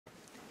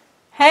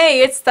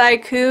Hey, it's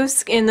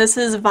Thykusk, and this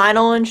is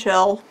Vinyl and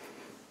Chill.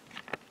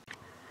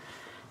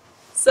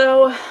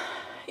 So,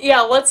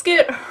 yeah, let's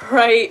get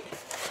right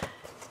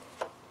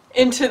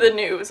into the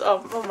news.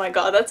 Oh my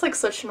god, that's like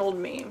such an old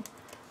meme.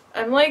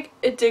 I'm like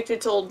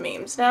addicted to old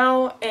memes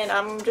now, and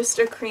I'm just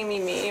a creamy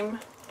meme.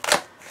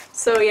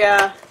 So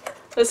yeah,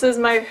 this is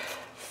my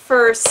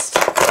first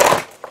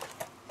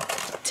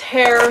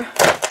tear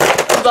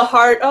of the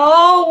heart.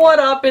 Oh, what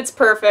up? It's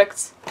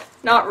perfect.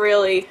 Not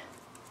really.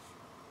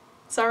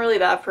 It's not really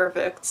that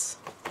perfect.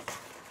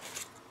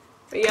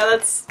 But yeah,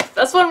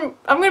 that's what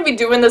I'm gonna be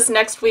doing this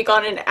next week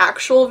on an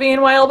actual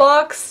VNYL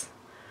box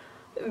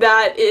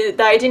that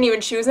I didn't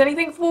even choose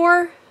anything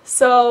for.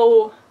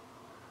 So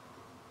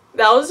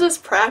that was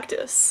just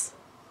practice.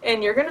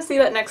 And you're gonna see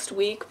that next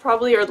week,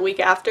 probably, or the week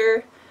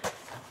after.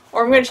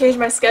 Or I'm gonna change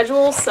my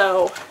schedule,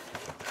 so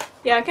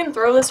yeah, I can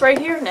throw this right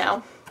here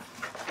now.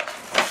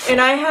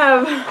 And I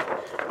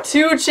have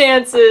 2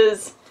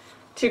 chances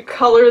to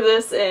color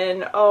this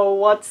in. Oh,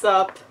 what's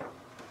up?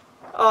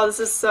 Oh, this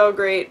is so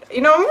great.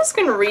 You know, I'm just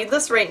gonna read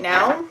this right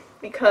now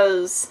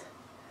because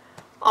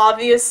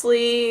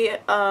obviously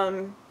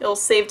it'll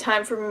save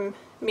time for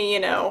me,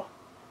 you know,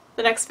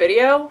 the next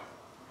video.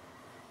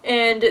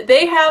 And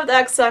they have the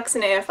XX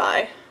and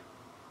AFI.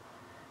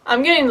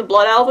 I'm getting the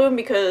Blood album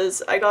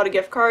because I got a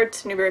gift card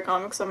to Newberry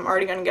Comics, so I'm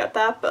already gonna get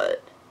that,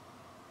 but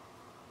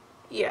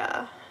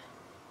yeah,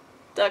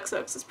 the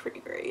XX is pretty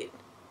great.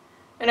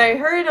 And I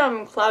heard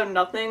Cloud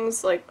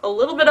Nothings, like a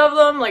little bit of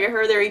them, like I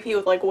heard their EP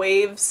with like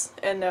Waves,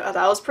 and that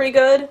was pretty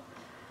good.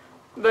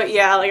 But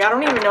yeah, like I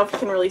don't even know if you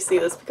can really see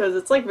this because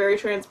it's like very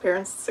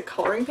transparent. It's a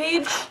coloring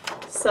page,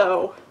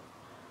 so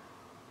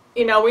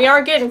you know, we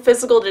aren't getting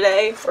physical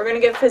today. We're gonna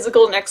get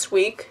physical next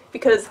week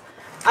because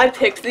I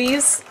picked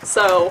these,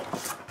 so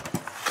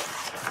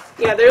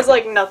yeah, there's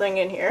like nothing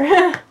in here.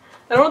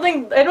 I don't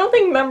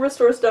think member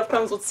store stuff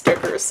comes with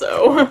stickers,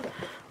 so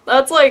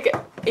that's like,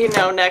 you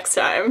know, next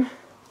time.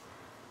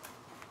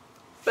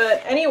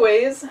 But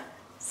anyways,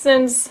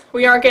 since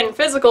we aren't getting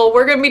physical,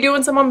 we're gonna be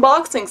doing some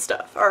unboxing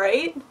stuff,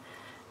 alright?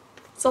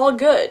 It's all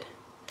good.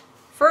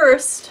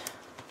 First,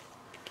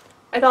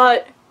 I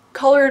thought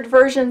colored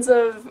versions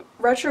of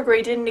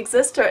Retrograde didn't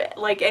exist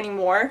like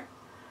anymore,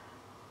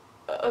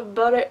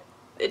 but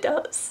it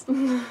does.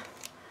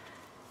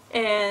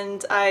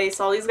 And I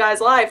saw these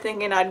guys live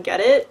thinking I'd get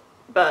it,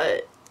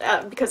 but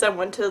because I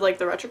went to like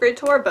the Retrograde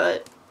tour,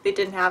 but they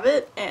didn't have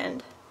it,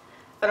 and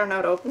I don't know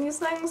how to open these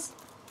things.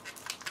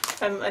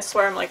 I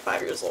swear I'm like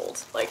 5 years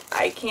old. Like,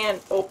 I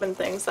can't open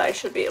things that I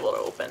should be able to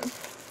open.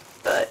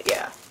 But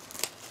yeah.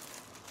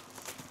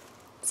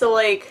 So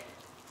like,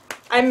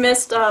 I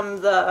missed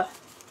the,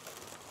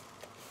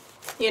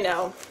 you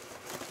know,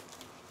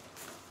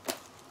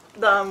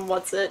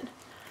 what's it?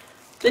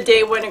 The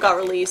day when it got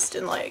released,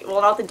 and like, well,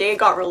 not the day it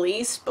got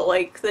released, but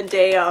like the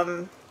day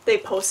they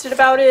posted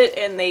about it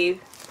and they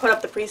put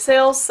up the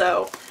pre-sale.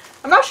 So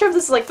I'm not sure if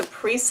this is like the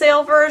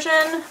pre-sale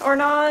version or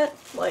not.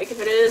 Like,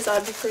 if it is,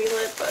 I'd be pretty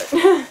lit,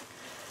 but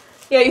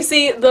yeah, you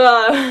see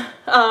the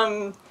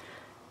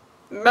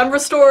member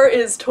store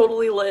is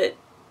totally lit.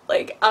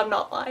 Like, I'm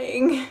not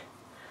lying.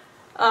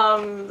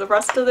 The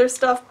rest of their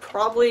stuff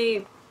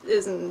probably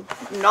is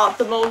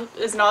not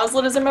as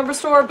lit as their member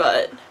store,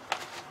 but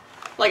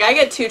like, I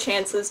get 2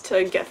 chances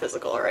to get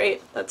physical,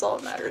 right? That's all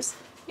that matters,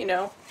 you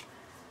know?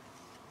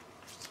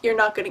 You're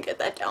not gonna get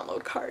that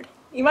download card.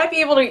 You might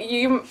be able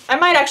to, I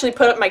might actually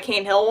put up my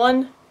Cane Hill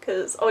one,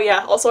 because, oh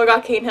yeah, also I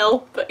got Cane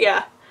Hill, but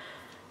yeah.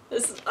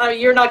 This,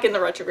 you're not getting the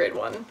Retrograde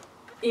one.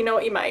 You know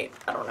what, you might.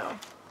 I don't know.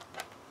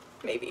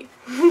 Maybe.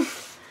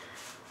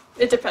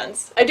 It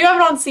depends. I do have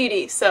it on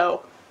CD,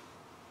 so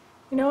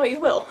you know what, you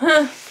will.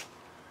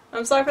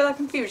 I'm sorry for that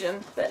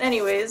confusion. But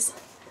anyways,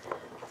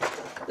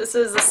 this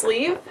is the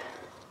sleeve.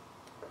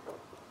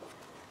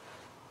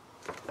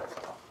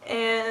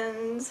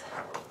 And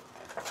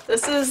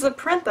this is the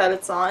print that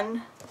it's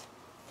on.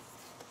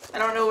 I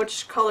don't know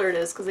which color it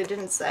is because they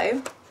didn't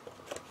say.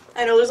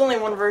 I know there's only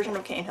one version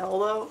of Cane Hill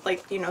though,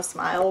 like, you know,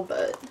 Smile,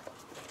 but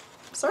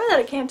I'm sorry that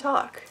I can't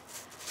talk.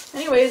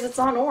 Anyways, it's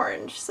on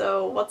orange,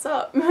 so what's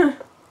up?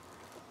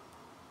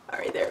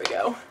 Alright, there we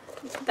go.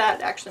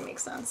 That actually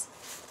makes sense.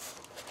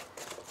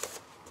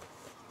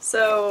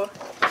 So,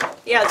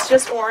 yeah, it's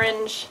just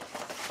orange.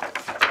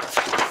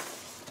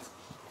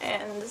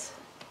 And,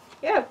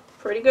 yeah,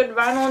 pretty good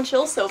Vinyl and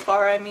Chill so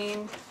far, I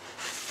mean.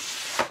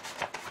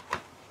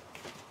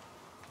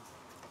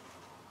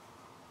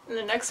 And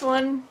the next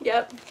one,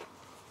 yep,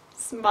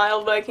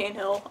 Smile by Cane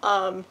Hill.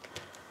 I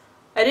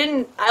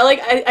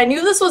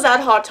knew this was at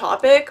Hot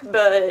Topic,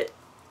 but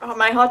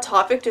my Hot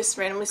Topic just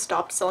randomly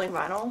stopped selling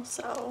vinyl,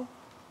 so.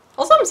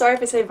 Also, I'm sorry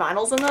if I say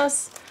vinyls in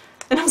this,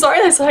 and I'm sorry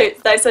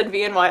that I said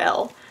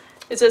VNYL.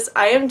 It's just,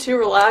 I am too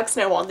relaxed,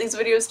 and I want these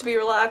videos to be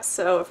relaxed,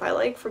 so if I,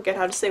 like, forget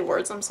how to say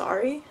words, I'm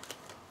sorry.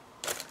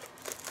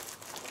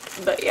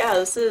 But yeah,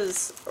 this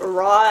is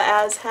raw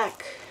as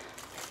heck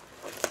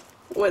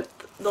with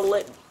the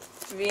lit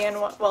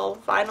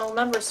vinyl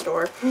member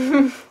store.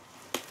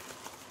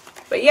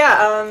 But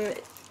yeah,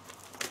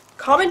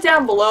 comment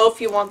down below if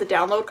you want the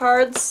download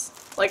cards.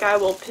 Like, I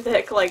will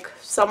pick, like,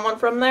 someone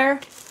from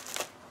there.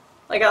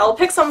 Like, I'll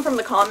pick someone from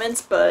the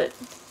comments, but,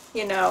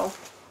 you know,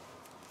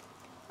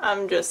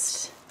 I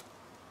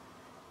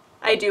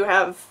do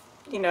have,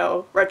 you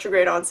know,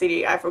 Retrograde on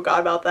CD. I forgot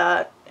about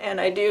that. And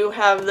I do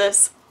have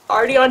this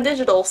already on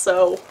digital,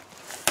 so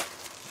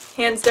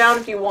hands down,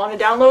 if you want a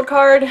download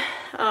card,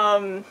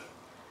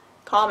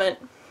 comment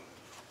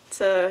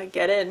to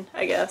get in,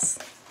 I guess.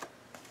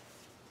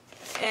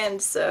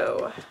 And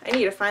so I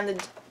need to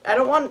find I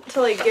don't want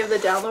to like give the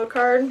download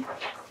card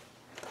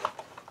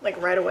like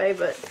right away,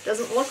 but it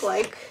doesn't look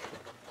like.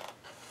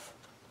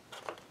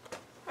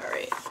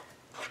 Alright.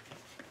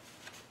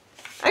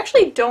 I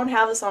actually don't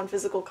have this on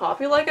physical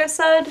copy like I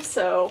said,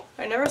 so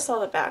I never saw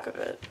the back of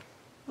it.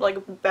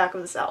 Like back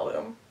of this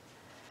album.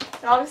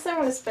 And obviously I'm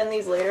going to spin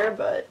these later,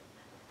 but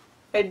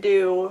I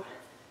do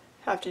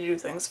have to do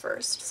things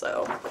first,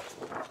 so.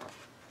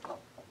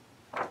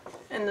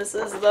 And this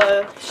is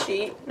the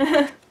sheet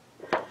that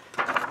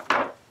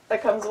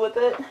comes with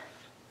it.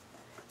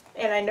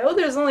 And I know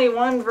there's only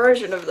one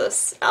version of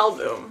this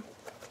album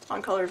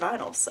on colored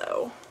vinyl,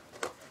 so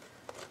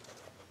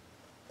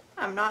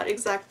I'm not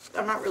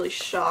really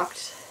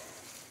shocked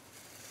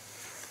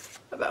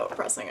about what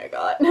pressing I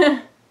got.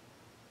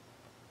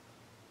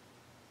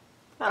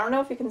 I don't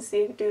know if you can see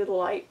it due to the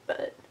light,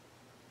 but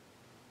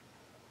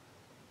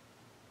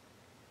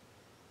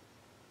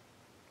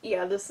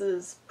yeah, this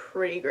is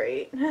pretty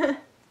great.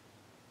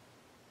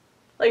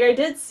 Like, I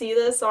did see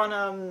this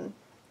on,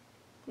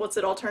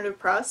 Alternative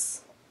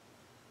Press.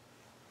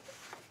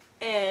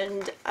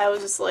 And I was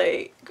just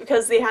like,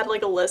 because they had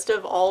like a list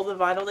of all the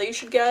vinyl that you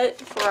should get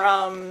for,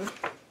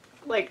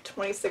 like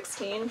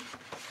 2016.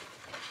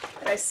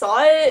 And I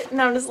saw it, and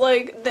I'm just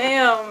like,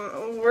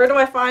 damn, where do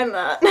I find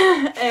that?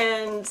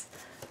 And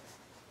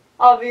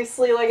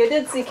obviously, like, I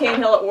did see Cane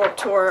Hill at Warped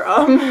Tour.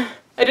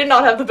 I did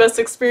not have the best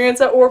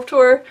experience at Warped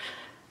Tour.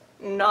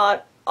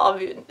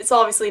 It's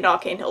obviously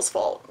not Cane Hill's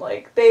fault.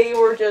 Like,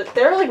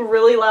 they're like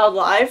really loud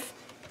live.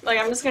 Like,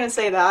 I'm just gonna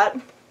say that.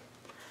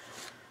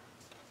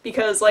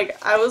 Because, like,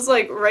 I was,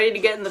 like, ready to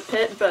get in the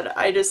pit, but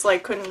I just,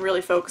 like, couldn't really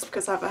focus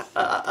because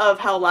of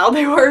how loud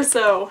they were,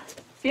 so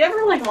if you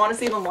ever, like, want to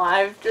see them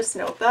live, just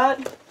note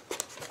that.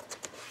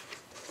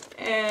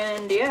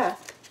 And, yeah.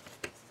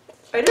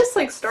 I just,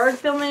 like, started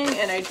filming,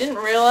 and I didn't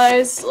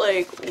realize,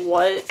 like,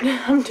 what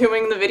I'm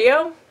doing in the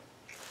video.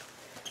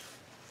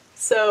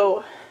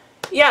 So,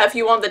 yeah, if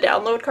you want the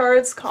download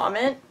cards,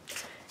 comment.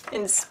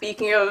 And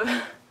speaking of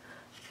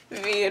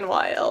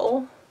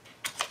VNYL,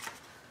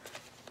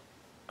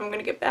 I'm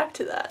gonna get back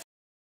to that.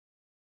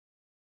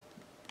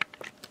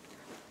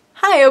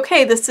 Hi,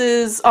 okay, this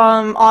is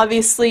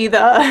obviously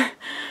the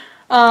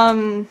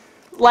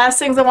last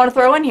things I want to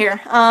throw in here.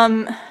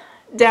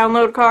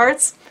 Download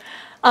cards.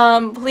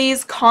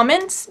 Please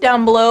comment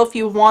down below if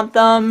you want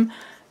them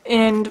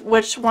and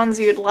which ones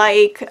you'd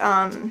like,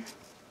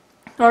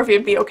 or if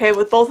you'd be okay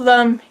with both of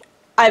them.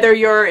 Either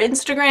your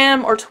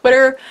Instagram or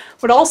Twitter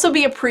would also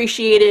be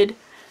appreciated,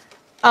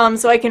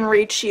 so I can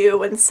reach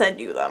you and send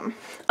you them.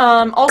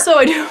 Also,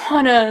 I do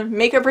want to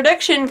make a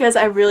prediction because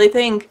I really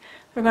think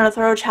they're going to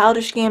throw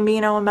Childish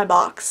Gambino in my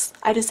box.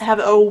 I just have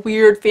a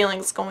weird feeling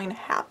it's going to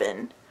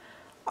happen.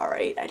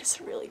 Alright, I just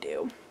really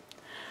do.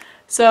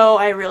 So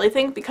I really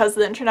think, because of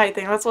the internet, I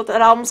think that's what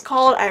that album's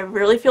called, I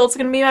really feel it's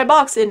going to be in my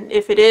box, and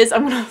if it is,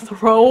 I'm going to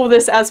throw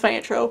this as my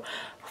intro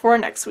for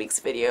next week's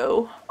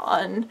video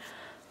on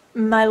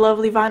my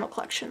lovely vinyl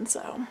collection,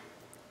 so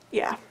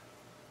yeah.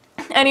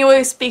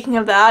 Anyway, speaking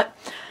of that,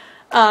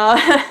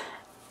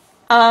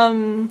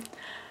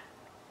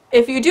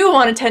 if you do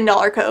want a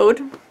 $10 code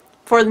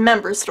for the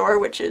member store,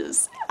 which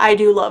is, I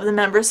do love the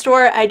member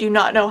store. I do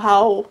not know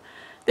how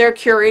their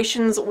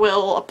curations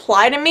will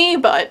apply to me,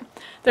 but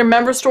their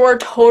member store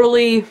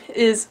totally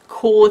is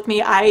cool with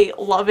me. I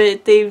love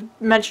it. They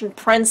mentioned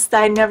prints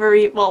that I never,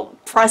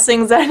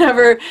 pressings that I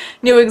never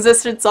knew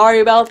existed. Sorry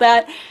about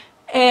that.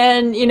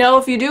 And, you know,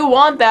 if you do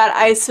want that,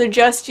 I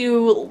suggest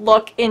you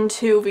look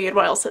into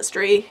VNYL's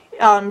history.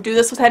 Do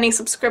this with any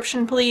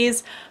subscription,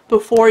 please,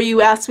 before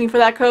you ask me for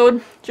that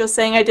code. Just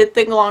saying, I did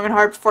think long and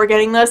hard before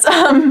getting this.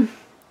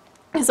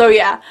 So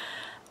yeah,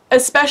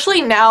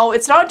 especially now,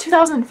 it's not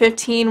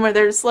 2015 where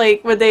there's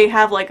like, where they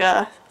have like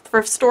a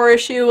thrift store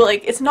issue.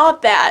 Like, it's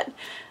not that.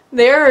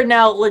 They're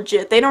now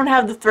legit. They don't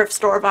have the thrift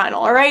store vinyl,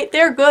 alright?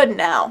 They're good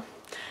now.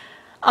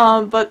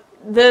 But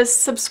this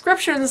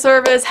subscription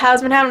service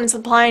has been having a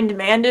supply and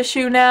demand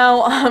issue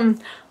now.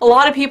 A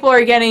lot of people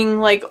are getting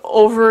like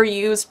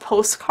overused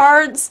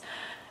postcards,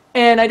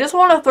 and I just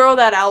want to throw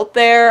that out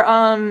there.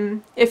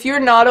 If you're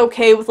not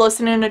okay with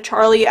listening to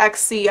Charlie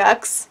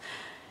XCX,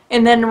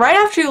 and then right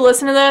after you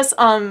listen to this,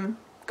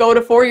 go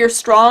to 4 Year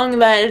Strong,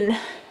 then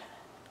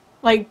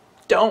like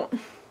don't.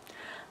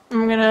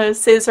 I'm gonna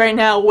say this right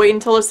now, wait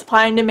until the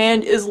supply and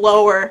demand is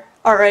lower,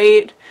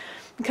 alright?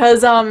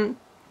 Because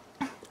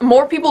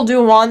more people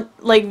do want,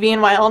 like,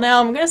 VNYL now.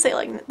 I'm gonna say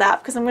like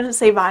that because I'm gonna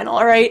say vinyl,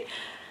 alright?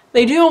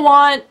 They do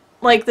want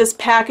like this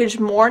package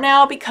more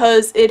now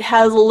because it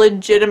has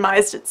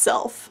legitimized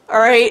itself.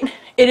 Alright?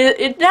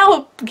 It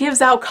now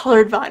gives out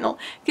colored vinyl.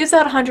 It gives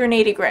out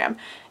 180 gram.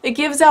 It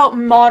gives out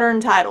modern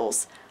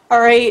titles.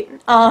 Alright?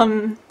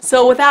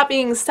 So with that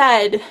being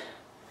said,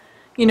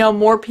 you know,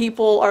 more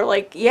people are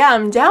like, yeah,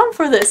 I'm down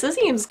for this. This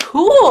seems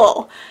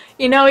cool.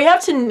 You know, you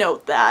have to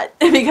note that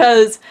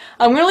because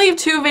I'm going to leave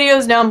 2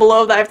 videos down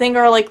below that I think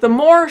are like the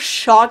more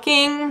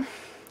shocking,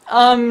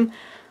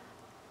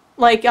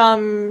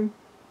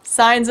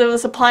 signs of a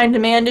supply and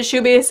demand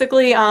issue,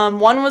 basically.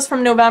 One was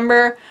from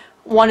November,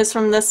 one is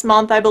from this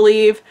month, I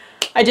believe.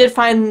 I did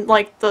find,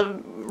 like,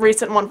 the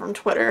recent one from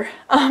Twitter.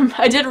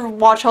 I did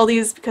watch all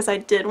these because I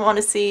did want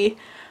to see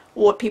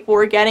what people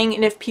were getting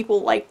and if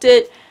people liked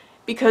it,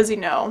 because, you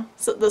know,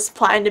 so the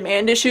supply and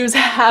demand issues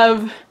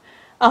have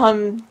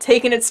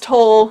taken its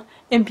toll,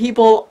 and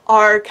people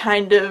are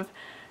kind of,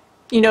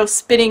 you know,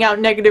 spitting out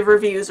negative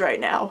reviews right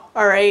now,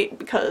 alright?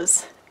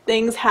 Because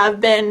things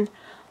have been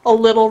a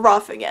little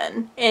rough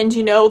again. And,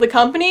 you know, the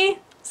company,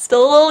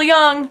 still a little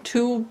young,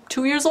 two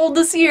years old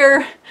this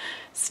year,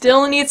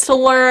 still needs to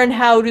learn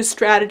how to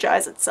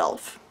strategize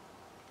itself.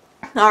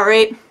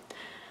 Alright,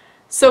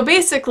 so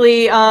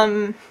basically,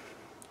 the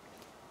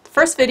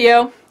first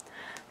video,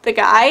 the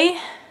guy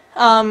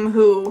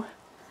who,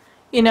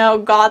 you know,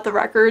 got the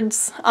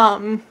records,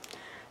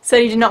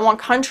 said he did not want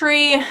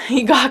country.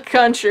 He got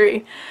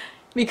country.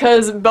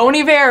 Because Bon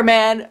Iver,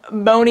 man,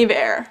 Bon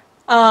Iver.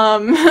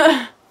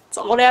 That's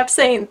all I have to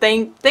say. And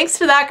thanks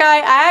to that guy,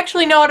 I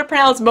actually know how to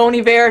pronounce Bon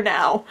Iver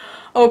now.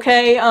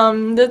 Okay,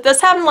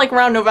 this happened like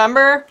around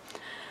November,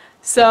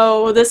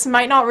 so this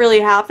might not really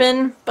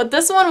happen. But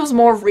this one was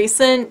more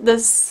recent.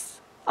 This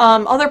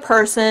other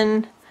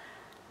person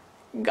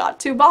got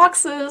 2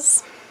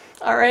 boxes.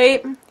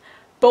 Alright?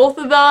 Both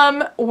of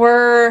them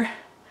were,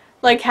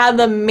 like, had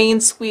the main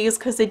squeeze,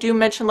 because they do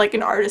mention, like,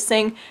 an artist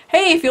saying,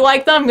 hey, if you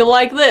like them, you'll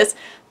like this.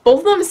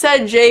 Both of them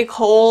said J.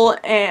 Cole,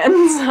 and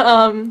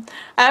I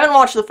haven't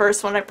watched the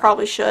first one. I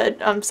probably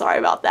should. I'm sorry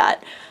about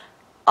that.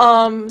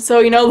 So,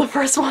 you know, the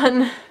first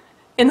one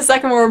and the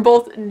second one were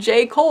both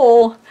J.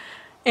 Cole,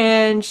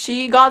 and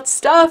she got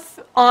stuff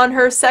on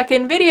her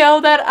second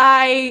video that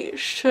I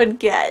should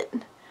get.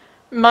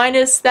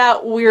 Minus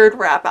that weird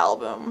rap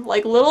album.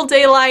 Like, Little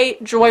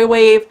Daylight,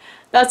 Joywave,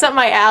 that's up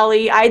my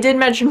alley. I did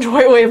mention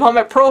Joywave on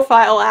my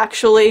profile,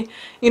 actually.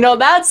 You know,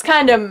 that's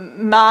kind of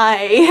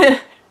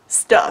my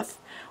stuff.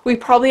 We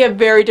probably have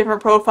very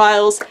different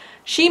profiles.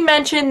 She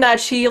mentioned that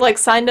she, like,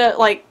 signed up,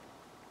 like,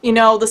 you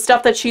know, the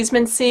stuff that she's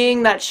been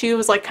seeing that she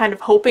was, like, kind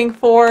of hoping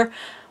for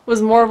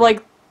was more of,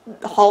 like,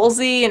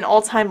 Halsey and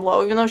All Time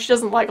Low. Even though she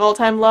doesn't like All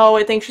Time Low,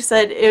 I think she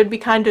said it would be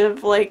kind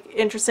of, like,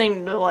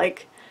 interesting to,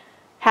 like,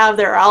 have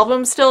their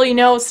album still, you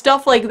know,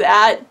 stuff like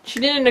that. She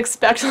didn't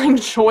expect, like,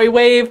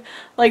 Joywave.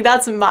 Like,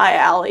 that's my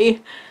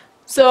alley.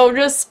 So,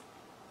 just,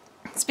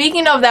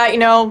 speaking of that, you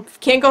know,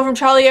 can't go from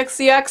Charlie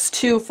XCX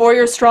to 4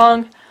 Years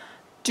Strong.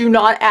 Do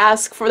not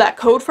ask for that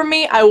code from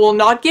me. I will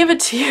not give it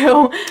to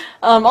you.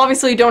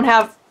 Obviously,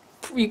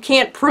 you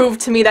can't prove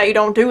to me that you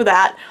don't do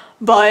that.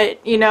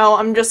 But, you know,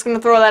 I'm just going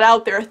to throw that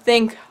out there.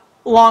 Think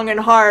long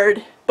and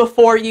hard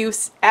before you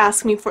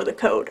ask me for the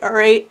code,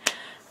 alright?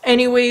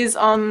 Anyways,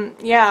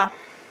 yeah.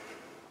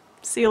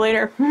 See you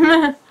later.